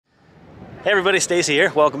Hey everybody, Stacy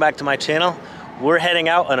here. Welcome back to my channel. We're heading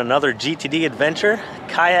out on another GTD adventure,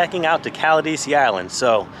 kayaking out to Caladesi Island.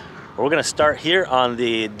 So we're going to start here on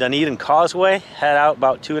the Dunedin Causeway, head out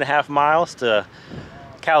about 2.5 miles to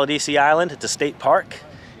Caladesi Island. It's a state park.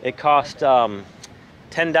 It costs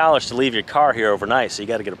 $10 to leave your car here overnight, so you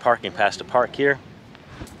got to get a parking pass to park here.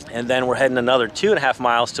 And then we're heading another 2.5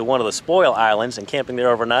 miles to one of the spoil islands and camping there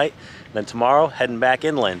overnight. And then tomorrow, heading back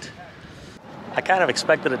inland. I kind of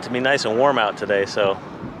expected it to be nice and warm out today, so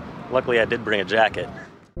luckily I did bring a jacket.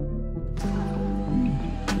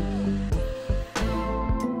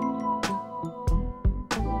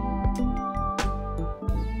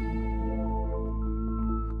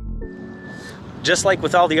 Just like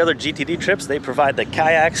with all the other GTD trips, they provide the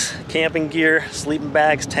kayaks, camping gear, sleeping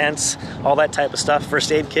bags, tents, all that type of stuff, first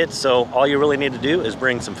aid kits, so all you really need to do is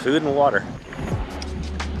bring some food and water.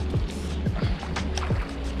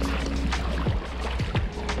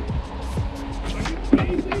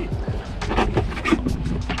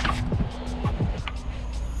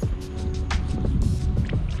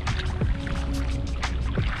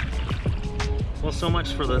 Well, so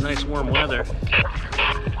much for the nice warm weather.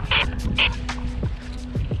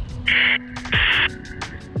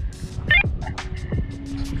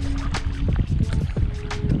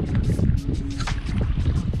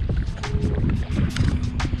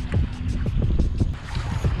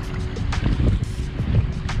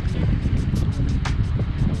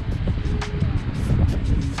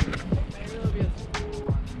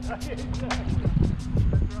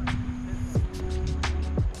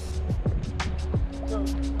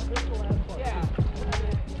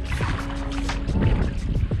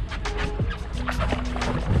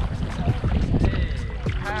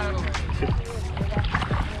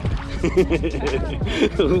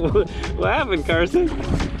 What happened, Carson?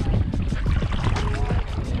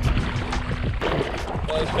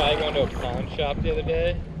 Well, this guy going to a pawn shop the other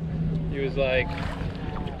day. He was like,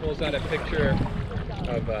 he pulls out a picture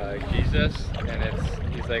of Jesus,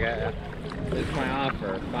 and he's like, "This is my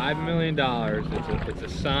offer, $5 million. It's a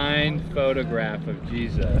signed photograph of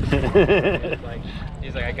Jesus."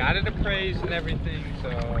 He's like, I got it appraised and everything, so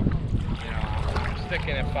you know, I'm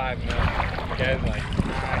sticking at $5 million. The guy's like,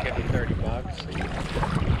 I give you $30.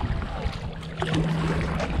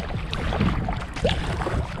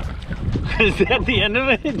 Is that the end of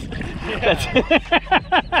it? Yeah.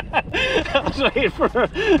 I was waiting for a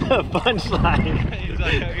punchline. He's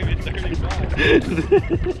like, I'll give you $30.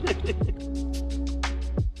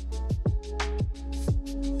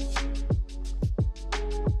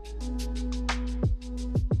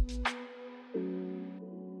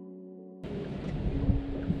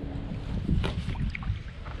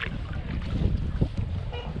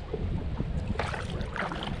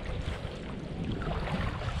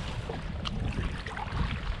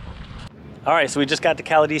 All right, so we just got to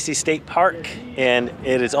Caladesi State Park, and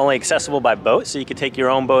it is only accessible by boat, so you can take your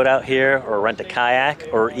own boat out here or rent a kayak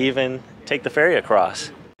or even take the ferry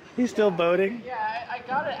across. He's still boating? Yeah, I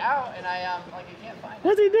got it out and I can't find it.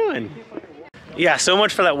 What's he doing? Yeah, so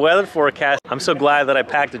much for that weather forecast. I'm so glad that I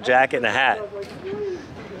packed a jacket and a hat.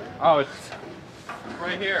 Oh, it's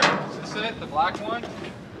right here. Is this it? The black one?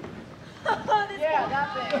 Yeah,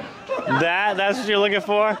 that thing. That's what you're looking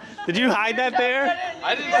for? Did you hide that there?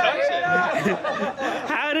 I didn't touch it.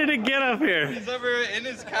 How did it get up here? He's over in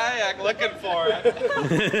his kayak looking for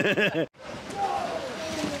it.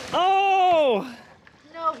 Oh!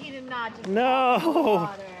 No, he did not just No! fall in the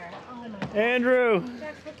water. Oh my God. Andrew!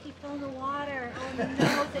 That's what he fell in the water. Oh, he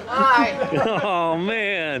knows it. Hi. Oh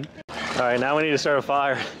man! All right, now we need to start a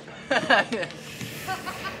fire.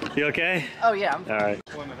 You okay? Oh yeah. All right.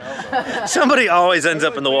 Somebody always ends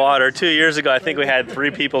up in the water. 2 years ago, I think we had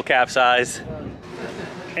 3 people capsize.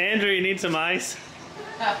 Andrew, you need some ice?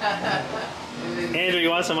 Andrew, you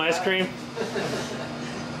want some ice cream?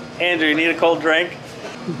 Andrew, you need a cold drink?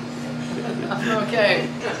 Okay.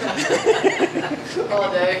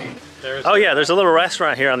 All day. Oh yeah, there's a little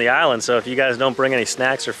restaurant here on the island, so if you guys don't bring any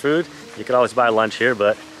snacks or food, you could always buy lunch here,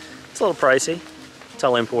 but it's a little pricey. It's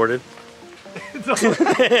all imported.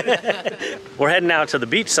 We're heading out to the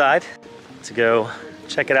beach side to go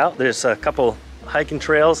check it out. There's a couple hiking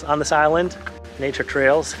trails on this island, nature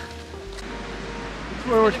trails.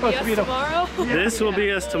 Where we're supposed to be tomorrow? This will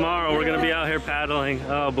be us tomorrow. We're gonna be out here paddling.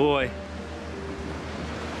 Oh boy.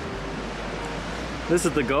 This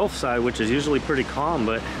is the Gulf side, which is usually pretty calm,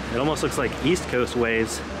 but it almost looks like East Coast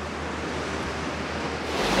waves.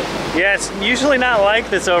 Yeah, it's usually not like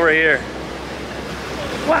this over here.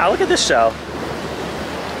 Wow, look at this shell.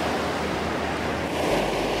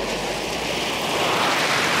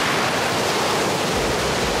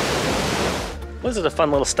 This is a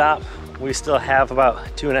fun little stop. We still have about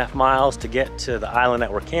 2.5 miles to get to the island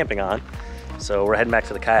that we're camping on. So we're heading back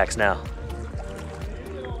to the kayaks now.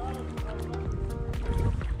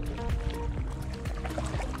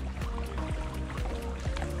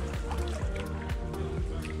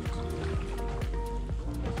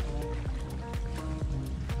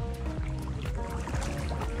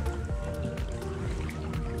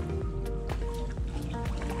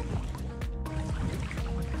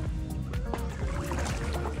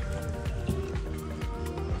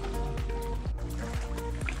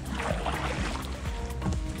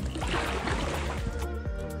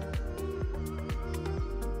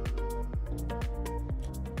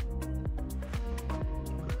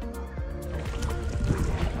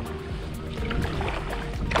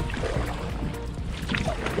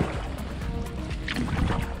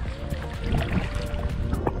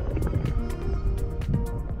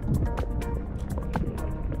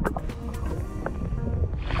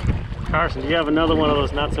 Carson, do you have another one of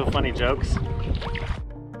those not so funny jokes?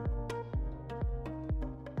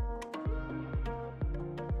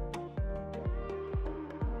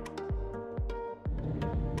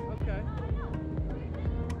 Okay.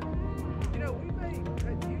 You know, we may,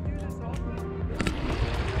 do you do this often?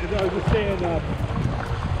 As I was just saying,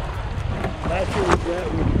 last year was that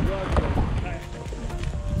with the drugs.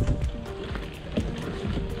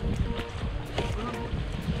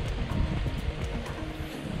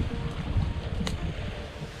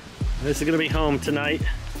 This is gonna be home tonight.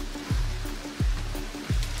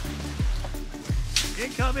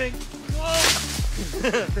 Incoming! Whoa!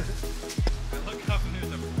 I look up and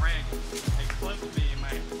there's a prank. It clipped me in my...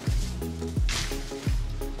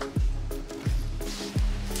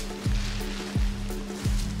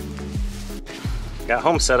 Got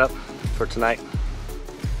home set up for tonight.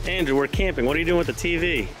 Andrew, we're camping. What are you doing with the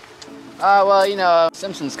TV? Well, you know,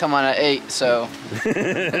 Simpsons come on at 8, so.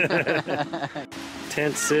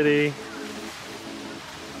 Tent City.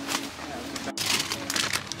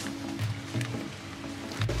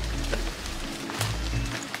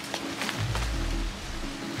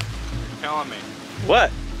 You're telling me.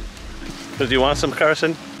 What? Do you want some,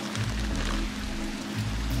 Carson?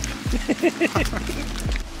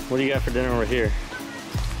 What do you got for dinner over here?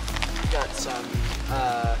 Got some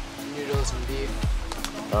noodles and beef.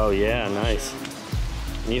 Oh yeah, nice.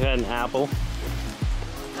 And you had an apple.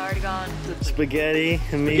 Already gone. Spaghetti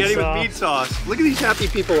and meat Spaghetti sauce. with meat sauce. Look at these happy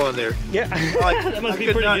people on there. Yeah, Like, that must I be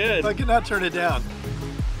could pretty not, good. I could not turn it down.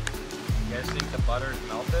 You guys think the butter is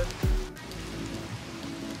melted?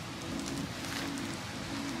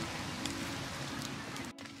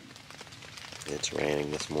 It's raining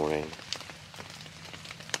this morning.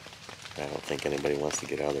 I don't think anybody wants to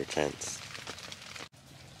get out of their tents.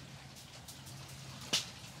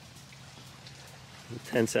 The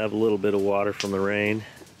tents have a little bit of water from the rain.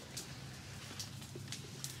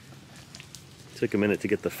 Took a minute to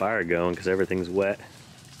get the fire going because everything's wet.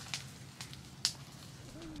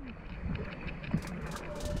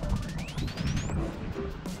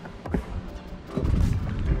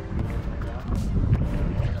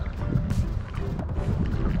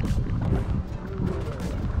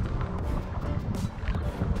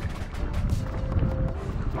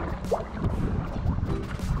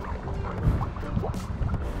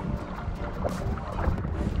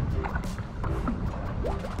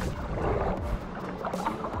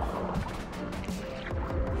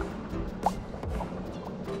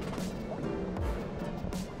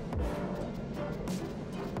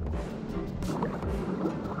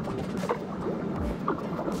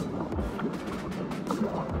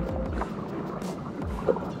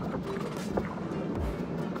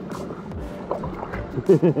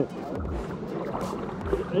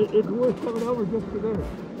 It's worth coming over just for this.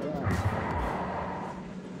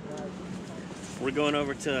 We're going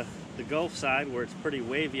over to the Gulf side where it's pretty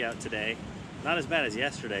wavy out today. Not as bad as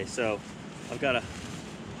yesterday, so I've got to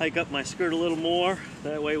hike up my skirt a little more.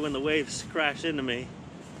 That way when the waves crash into me.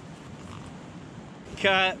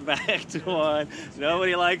 Cut back to one.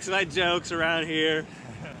 Nobody likes my jokes around here.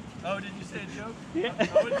 Oh, did you say a joke? Yeah. I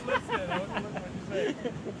wasn't listening. I wasn't listening what you said.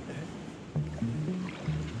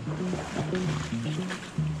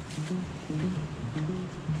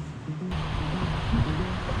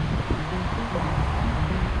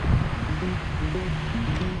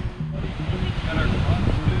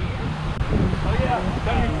 Oh yeah,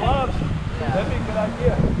 got your gloves. That'd be a good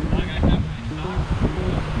idea.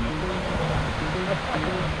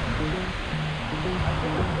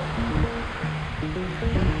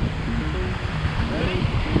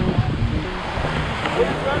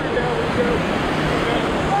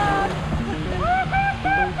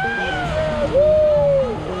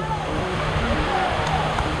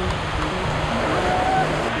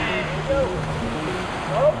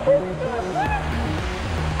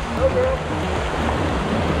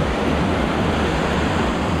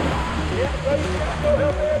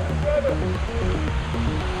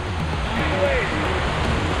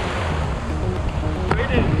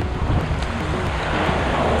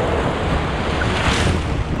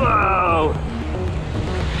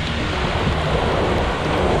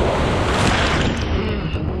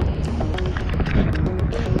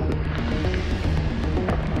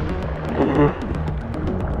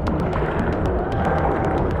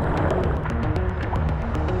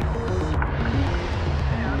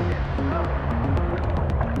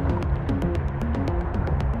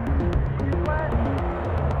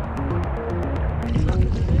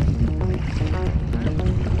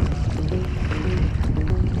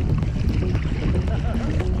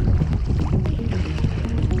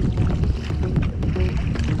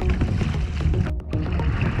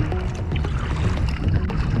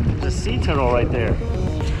 sea turtle right there.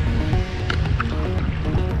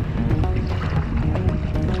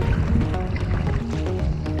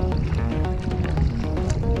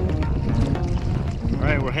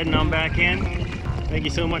 Alright, we're heading on back in. Thank you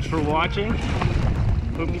so much for watching.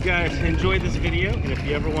 Hope you guys enjoyed this video, and if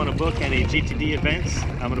you ever want to book any GTD events,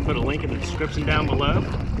 I'm going to put a link in the description down below.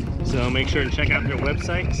 So make sure to check out their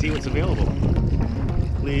website and see what's available.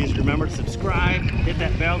 Please remember to subscribe, hit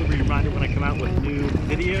that bell to be reminded when I come out with new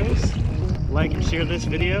videos. Like and share this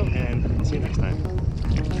video, and see you next time.